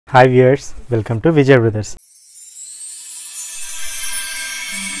Hi viewers, welcome to Vijay Brothers.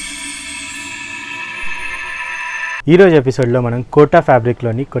 ఈ రోజు episode లో మనం కోటా ఫ్యాబ్రిక్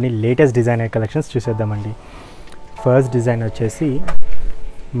లోని కొన్ని లేటెస్ట్ డిజైనర్ కలెక్షన్స్ చూసేద్దామండి. ఫస్ట్ డిజైన్ వచ్చేసి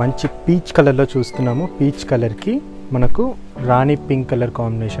మంచి పీచ్ కలర్ లో చూస్తున్నాము. పీచ్ కలర్ కి మనకు రాణి పింక్ కలర్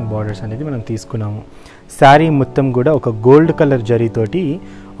కాంబినేషన్ బార్డర్స్ అనేది మనం తీసుకున్నాము. సారీ మొత్తం కూడా ఒక గోల్డ్ కలర్ జరీతోటి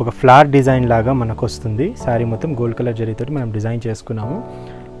ఒక ఫ్లవర్ డిజైన్ లాగా మనకు వస్తుంది. సారీ మొత్తం గోల్డ్ కలర్ జరీతోటి మనం డిజైన్ చేసుకున్నాము.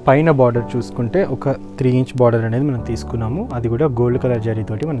 పైన బార్డర్ చూసుకుంటే ఒక 3 ఇంచ్ బార్డర్ అనేది మనం తీసుకున్నాము. అది కూడా గోల్డ్ కలర్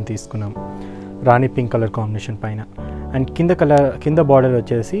జరీతోటి మనం తీసుకున్నాము రాణి పింక్ కలర్ కాంబినేషన్ పైన. అండ్ కింద బార్డర్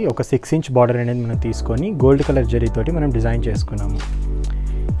వచ్చేసి ఒక 6 ఇంచ్ బార్డర్ అనేది మనం తీసుకొని గోల్డ్ కలర్ జరీతోటి మనం డిజైన్ చేసుకున్నాము.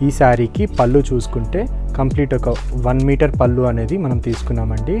 ఈ శారీకి పళ్ళు చూసుకుంటే కంప్లీట్ ఒక 1 మీటర్ పళ్ళు అనేది మనం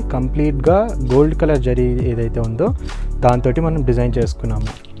తీసుకున్నామండి. కంప్లీట్గా గోల్డ్ కలర్ జరీ ఏదైతే ఉందో దాంతో మనం డిజైన్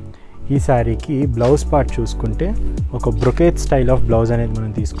చేసుకున్నాము. ఈ శారీకి బ్లౌజ్ పార్ట్ చూసుకుంటే ఒక బ్రొకేట్ స్టైల్ ఆఫ్ బ్లౌజ్ అనేది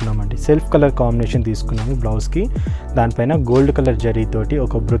మనం తీసుకున్నామండి. సెల్ఫ్ కలర్ కాంబినేషన్ తీసుకున్నాము బ్లౌజ్కి. దానిపైన గోల్డ్ కలర్ జరీతోటి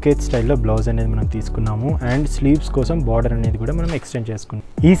ఒక బ్రొకేట్ స్టైల్లో బ్లౌజ్ అనేది మనం తీసుకున్నాము. అండ్ స్లీవ్స్ కోసం బార్డర్ అనేది కూడా మనం ఎక్స్టెండ్ చేసుకున్నాం.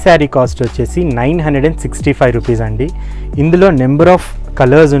 ఈ శారీ కాస్ట్ వచ్చేసి 965 రూపీస్ అండి. ఇందులో నెంబర్ ఆఫ్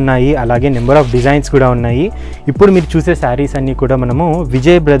కలర్స్ ఉన్నాయి, అలాగే నెంబర్ ఆఫ్ డిజైన్స్ కూడా ఉన్నాయి. ఇప్పుడు మీరు చూసే శారీస్ అన్నీ కూడా మనము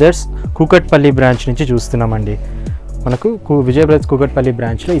విజయ్ బ్రదర్స్ కూకట్పల్లి బ్రాంచ్ నుంచి చూస్తున్నామండి. మనకు విజయ్ బ్రదర్స్ కూకట్పల్లి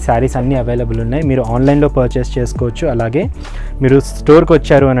బ్రాంచ్లో ఈ శారీస్ అన్నీ అవైలబుల్ ఉన్నాయి. మీరు ఆన్లైన్లో పర్చేస్ చేసుకోవచ్చు. అలాగే మీరు స్టోర్కి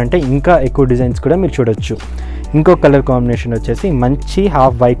వచ్చారు అని అంటే ఇంకా ఎక్కువ డిజైన్స్ కూడా మీరు చూడొచ్చు. ఇంకో కలర్ కాంబినేషన్ వచ్చేసి మంచి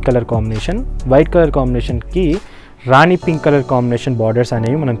half white colour combination. White colour కాంబినేషన్కి రాణి పింక్ కలర్ కాంబినేషన్ బార్డర్స్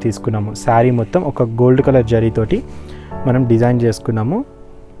అనేవి మనం తీసుకున్నాము. శారీ మొత్తం ఒక గోల్డ్ కలర్ జరీతోటి మనం డిజైన్ చేసుకున్నాము.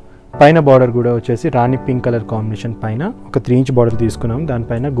 పైన బార్డర్ కూడా వచ్చేసి రాణి పింక్ కలర్ కాంబినేషన్ పైన ఒక 3 ఇంచ్ బార్డర్ తీసుకున్నాము.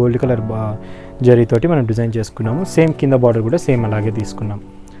 దానిపైన గోల్డ్ కలర్ జరీతోటి మనం డిజైన్ చేసుకున్నాము. సేమ్ కింద బార్డర్ కూడా సేమ్ అలాగే తీసుకున్నాం.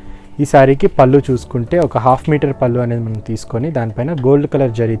 ఈ శారీకి పళ్ళు చూసుకుంటే ఒక 1/2 మీటర్ పళ్ళు అనేది మనం తీసుకొని దానిపైన గోల్డ్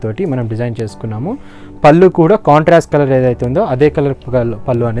కలర్ జరీతోటి మనం డిజైన్ చేసుకున్నాము. పళ్ళు కూడా కాంట్రాస్ట్ కలర్ ఏదైతే ఉందో అదే కలర్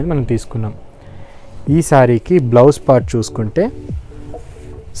పళ్ళు అనేది మనం తీసుకున్నాం. ఈ శారీకి బ్లౌజ్ పార్ట్ చూసుకుంటే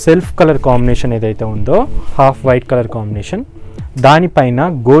సెల్ఫ్ కలర్ కాంబినేషన్ ఏదైతే ఉందో హాఫ్ వైట్ కలర్ కాంబినేషన్, దానిపైన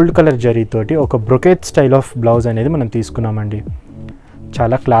గోల్డ్ కలర్ జరీతోటి ఒక బ్రొకేట్ స్టైల్ ఆఫ్ బ్లౌజ్ అనేది మనం తీసుకున్నామండి.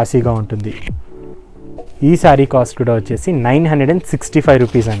 చాలా క్లాసీగా ఉంటుంది. ఈ శారీ కాస్ట్ కూడా వచ్చేసి 965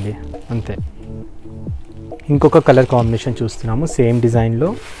 రూపీస్ అండి, అంతే. ఇంకొక కలర్ కాంబినేషన్ చూస్తున్నాము. సేమ్ డిజైన్లో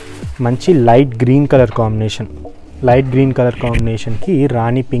మంచి light green colour combination. Light green colour కాంబినేషన్కి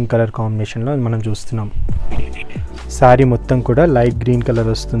రాణి పింక్ కలర్ కాంబినేషన్లో మనం చూస్తున్నాం. శారీ మొత్తం కూడా లైట్ గ్రీన్ కలర్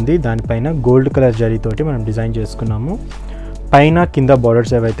వస్తుంది. దానిపైన గోల్డ్ కలర్ జరీతోటి మనం డిజైన్ చేసుకున్నాము. పైన కింద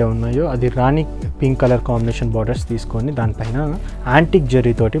బార్డర్స్ ఏవైతే ఉన్నాయో అది రాణి పింక్ కలర్ కాంబినేషన్ బార్డర్స్ తీసుకొని దానిపైన యాంటిక్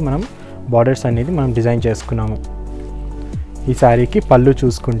జరీతోటి మనం బార్డర్స్ అనేది మనం డిజైన్ చేసుకున్నాము. ఈ శారీకి పళ్ళు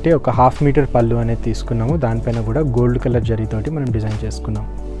చూసుకుంటే ఒక 1/2 మీటర్ పళ్ళు అనేది తీసుకున్నాము. దానిపైన కూడా గోల్డ్ కలర్ జరీతోటి మనం డిజైన్ చేసుకున్నాం.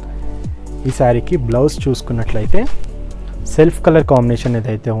 ఈ శారీకి బ్లౌజ్ చూసుకున్నట్లయితే సెల్ఫ్ కలర్ కాంబినేషన్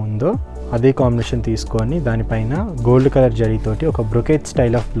ఏదైతే ఉందో అదే కాంబినేషన్ తీసుకొని దానిపైన గోల్డ్ కలర్ జరీతోటి ఒక బ్రొకేట్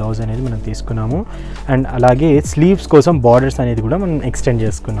స్టైల్ ఆఫ్ బ్లౌజ్ అనేది మనం తీసుకున్నాము. అండ్ అలాగే స్లీవ్స్ కోసం బార్డర్స్ అనేది కూడా మనం ఎక్స్టెండ్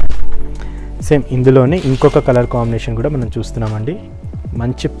చేసుకున్నాము. సేమ్ ఇందులోనే ఇంకొక కలర్ కాంబినేషన్ కూడా మనం చూస్తున్నామండి.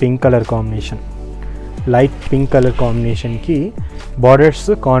 మంచి pink colour combination, light pink colour కాంబినేషన్కి బార్డర్స్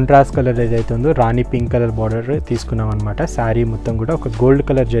కాంట్రాస్ట్ కలర్ ఏదైతే ఉందో రాణి పింక్ కలర్ బార్డర్ తీసుకున్నాం అనమాట. శారీ మొత్తం కూడా ఒక గోల్డ్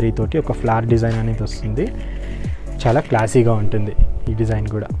కలర్ జరీతోటి ఒక ఫ్లవర్ డిజైన్ అనేది వస్తుంది. చాలా క్లాసీగా ఉంటుంది ఈ డిజైన్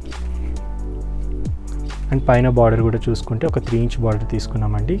కూడా. అండ్ పైన బార్డర్ కూడా చూసుకుంటే ఒక 3 ఇంచ్ బార్డర్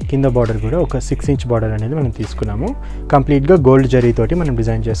తీసుకున్నామండి. కింద బార్డర్ కూడా ఒక 6 ఇంచ్ బార్డర్ అనేది మనం తీసుకున్నాము. కంప్లీట్గా గోల్డ్ జరీతోటి మనం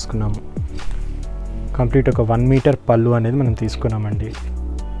డిజైన్ చేసుకున్నాము. కంప్లీట్ ఒక 1 మీటర్ పళ్ళు అనేది మనం తీసుకున్నామండి.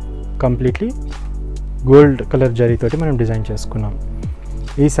 కంప్లీట్లీ గోల్డ్ కలర్ జరీతోటి మనం డిజైన్ చేసుకున్నాం.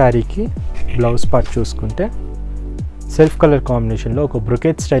 ఈ శారీకి బ్లౌజ్ పార్ట్ చూసుకుంటే సెల్ఫ్ కలర్ కాంబినేషన్లో ఒక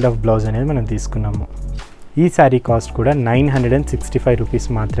బ్రొకేట్ స్టైల్ ఆఫ్ బ్లౌజ్ అనేది మనం తీసుకున్నాము. ఈ శారీ కాస్ట్ కూడా 965 రూపీస్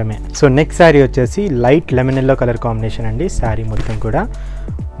మాత్రమే. సో నెక్స్ట్ శారీ వచ్చేసి light lemon yellow colour combination అండి. శారీ మొత్తం కూడా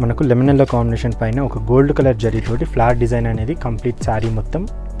మనకు లెమన్ ఎల్లో కాంబినేషన్ పైన ఒక గోల్డ్ కలర్ జరీతోటి ఫ్లవర్ డిజైన్ అనేది కంప్లీట్ శారీ మొత్తం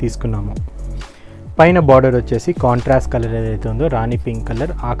తీసుకున్నాము. పైన బార్డర్ వచ్చేసి కాంట్రాస్ట్ కలర్ ఏదైతే ఉందో రాణి పింక్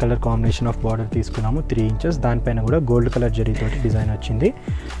కలర్, ఆ కలర్ కాంబినేషన్ ఆఫ్ బార్డర్ తీసుకున్నాము 3 ఇంచెస్. దానిపైన కూడా గోల్డ్ కలర్ జరీతోటి డిజైన్ వచ్చింది.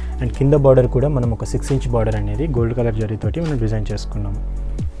 అండ్ కింద బార్డర్ కూడా మనం ఒక 6 ఇంచ్ బార్డర్ అనేది గోల్డ్ కలర్ జరీతోటి మనం డిజైన్ చేసుకున్నాము.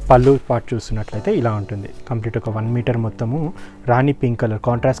 పళ్ళు పార్ట్ చూస్తున్నట్లయితే ఇలా ఉంటుంది. కంప్లీట్ ఒక 1 మీటర్ మొత్తము రాణి పింక్ కలర్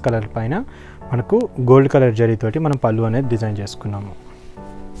కాంట్రాస్ట్ కలర్ పైన మనకు గోల్డ్ కలర్ జరీతోటి మనం పళ్ళు అనేది డిజైన్ చేసుకున్నాము.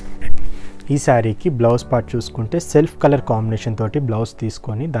 ఈ శారీకి బ్లౌజ్ పార్ట్ చూసుకుంటే సెల్ఫ్ కలర్ కాంబినేషన్ తోటి బ్లౌజ్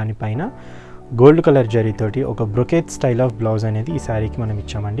తీసుకొని దానిపైన గోల్డ్ కలర్ జరీతోటి ఒక బ్రొకేట్ స్టైల్ ఆఫ్ బ్లౌజ్ అనేది ఈ శారీకి మనం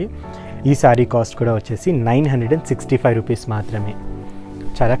ఇచ్చామండి. ఈ శారీ కాస్ట్ కూడా వచ్చేసి 965 రూపీస్ మాత్రమే.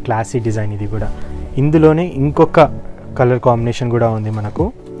 చాలా క్లాసీ డిజైన్ ఇది కూడా. ఇందులోనే ఇంకొక కలర్ కాంబినేషన్ కూడా ఉంది మనకు.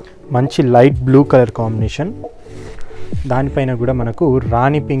 మంచి లైట్ బ్లూ కలర్ కాంబినేషన్, దానిపైన కూడా మనకు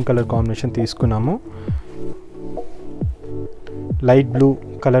రాణి పింక్ కలర్ కాంబినేషన్ తీసుకున్నాము. లైట్ బ్లూ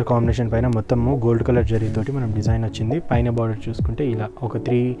కలర్ కాంబినేషన్ పైన మొత్తము గోల్డ్ కలర్ జరీతోటి మనం డిజైన్ వచ్చింది. పైన బార్డర్ చూసుకుంటే ఇలా ఒక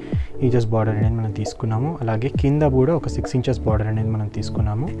 3 ఇంచెస్ బార్డర్ అనేది మనం తీసుకున్నాము. అలాగే కింద కూడా ఒక 6 ఇంచెస్ బార్డర్ అనేది మనం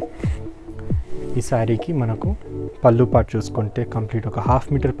తీసుకున్నాము. ఈ శారీకి మనకు పళ్ళు పార్ట్ చూసుకుంటే కంప్లీట్ ఒక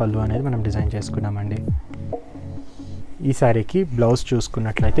 1/2 మీటర్ పళ్ళు అనేది మనం డిజైన్ చేసుకున్నామండి. ఈ శారీకి బ్లౌజ్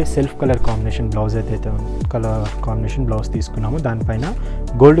చూసుకున్నట్లయితే సెల్ఫ్ కలర్ కాంబినేషన్ బ్లౌజ్ అయితే కలర్ కాంబినేషన్ బ్లౌజ్ తీసుకున్నాము. దానిపైన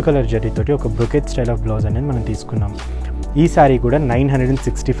గోల్డ్ కలర్ జరీతోటి ఒక బ్రొకెట్ స్టైల్ ఆఫ్ బ్లౌజ్ అనేది మనం తీసుకున్నాము. ఈ శారీ కూడా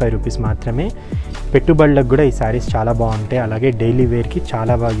 965 రూపీస్ మాత్రమే. పెట్టుబడులకు కూడా ఈ శారీస్ చాలా బాగుంటాయి, అలాగే డైలీ వేర్కి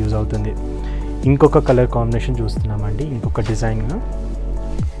చాలా బాగా యూజ్ అవుతుంది. ఇంకొక కలర్ కాంబినేషన్ చూస్తున్నామండి. ఇంకొక డిజైన్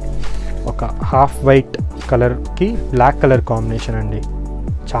ఒక హాఫ్ వైట్ కలర్కి బ్లాక్ కలర్ కాంబినేషన్ అండి.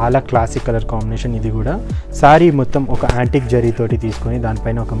 చాలా క్లాసిక్ కలర్ కాంబినేషన్ ఇది కూడా. శారీ మొత్తం ఒక యాంటిక్ జరీతోటి తీసుకొని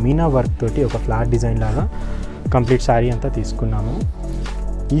దానిపైన ఒక మీనా వర్క్ తోటి ఒక ఫ్లాట్ డిజైన్ లాగా కంప్లీట్ శారీ అంతా తీసుకున్నాము.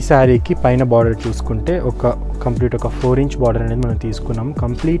 ఈ శారీకి పైన బార్డర్ చూసుకుంటే ఒక కంప్లీట్ ఒక 4 ఇంచ్ బార్డర్ అనేది మనం తీసుకున్నాము.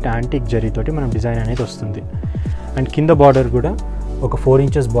 కంప్లీట్ యాంటిక్ జరీతోటి మనం డిజైన్ అనేది వస్తుంది. అండ్ కింద బార్డర్ కూడా ఒక 4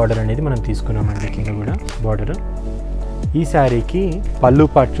 ఇంచెస్ బార్డర్ అనేది మనం తీసుకున్నామండి. కింద కూడా బార్డర్. ఈ శారీకి పళ్ళు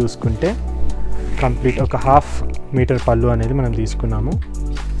పార్ట్ చూసుకుంటే కంప్లీట్ ఒక 1/2 మీటర్ పళ్ళు అనేది మనం తీసుకున్నాము.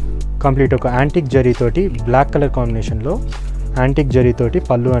 కంప్లీట్ ఒక యాంటిక్ జరీతోటి బ్లాక్ కలర్ కాంబినేషన్లో యాంటిక్ జరీతోటి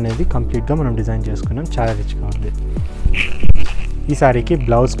పళ్ళు అనేది కంప్లీట్గా మనం డిజైన్ చేసుకున్నాం. చాలా రిచ్గా ఉంది. ఈ శారీకి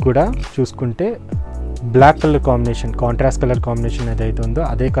బ్లౌజ్ కూడా చూసుకుంటే black colour combination, contrast colour combination ఏదైతే ఉందో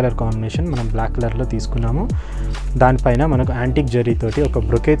అదే కలర్ కాంబినేషన్ మనం బ్లాక్ కలర్లో తీసుకున్నాము. దానిపైన మనకు యాంటిక్ జరీతోటి ఒక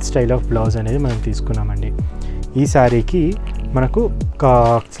బ్రొకెట్ స్టైల్ ఆఫ్ బ్లౌజ్ అనేది మనం తీసుకున్నామండి. ఈ శారీకి మనకు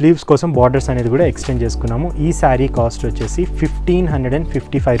స్లీవ్స్ కోసం బార్డర్స్ అనేది కూడా ఎక్స్టెండ్ చేసుకున్నాము. ఈ శారీ కాస్ట్ వచ్చేసి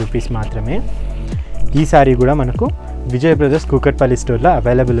 1555 రూపీస్ మాత్రమే. ఈ శారీ కూడా మనకు విజయ్ బ్రదర్స్ కూకట్పల్లి స్టోర్లో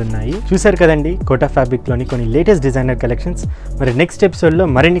అవైలబుల్ ఉన్నాయి. చూసారు కదండి కోటా ఫ్యాబ్రిక్లోని కొన్ని లేటెస్ట్ డిజైనర్ కలెక్షన్స్. మరి నెక్స్ట్ ఎపిసోడ్లో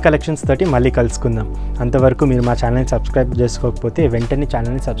మరిన్ని కలెక్షన్స్ తోటి మళ్ళీ కలుసుకుందాం. అంతవరకు మీరు మా ఛానల్ని సబ్స్క్రైబ్ చేసుకోకపోతే వెంటనే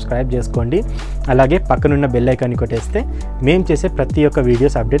ఛానల్ని సబ్స్క్రైబ్ చేసుకోండి. అలాగే పక్కనున్న బెల్ ఐకాన్ని కొట్టేస్తే మేము చేసే ప్రతి ఒక్క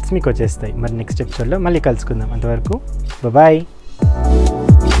వీడియోస్ అప్డేట్స్ మీకు వచ్చేస్తాయి. మరి నెక్స్ట్ ఎపిసోడ్లో మళ్ళీ కలుసుకుందాం. అంతవరకు బాయ్.